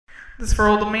This is for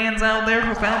all the mans out there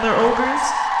who found their ogres.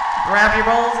 Grab your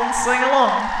balls and sing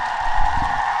along.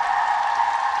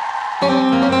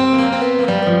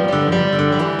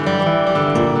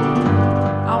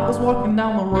 I was walking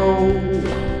down the road,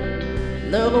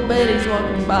 little Betty's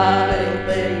walking by.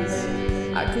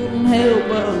 I couldn't help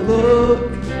but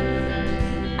look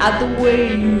at the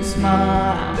way you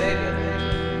smiled.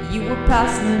 You were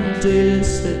passing in the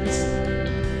distance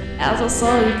as I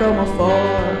saw you from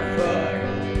afar,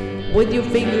 with your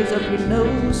fingers up your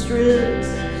nostrils.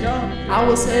 I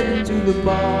was heading to the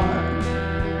bar.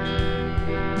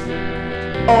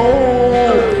 Oh,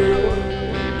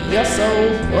 you're so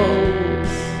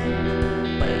close,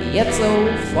 but yet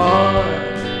so far.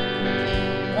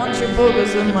 Want your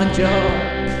boogers in my jar.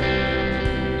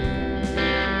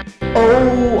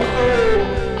 Oh,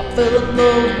 I fell in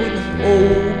love with an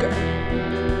ogre,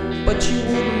 but you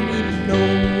wouldn't even know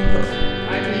her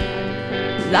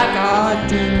like I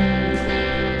do.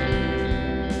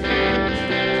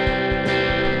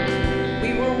 We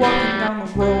were walking down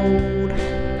the road,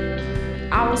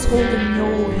 I was holding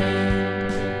your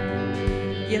hand.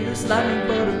 Yeah, there's nothing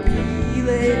but a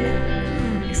feeling.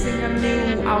 Next thing I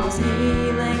knew, I was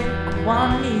healing. I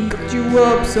wanted to cook you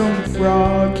up some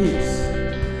froggies.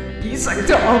 You sucked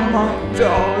on my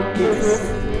doggies.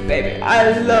 Baby,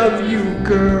 I love you,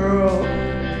 girl.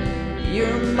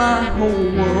 You're my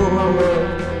whole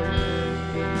world.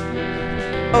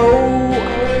 Oh,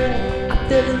 I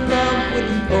fell in love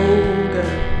with an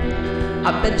ogre.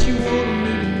 I bet you wouldn't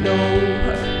even know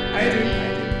her. I do.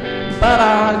 But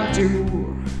I do,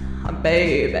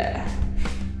 baby.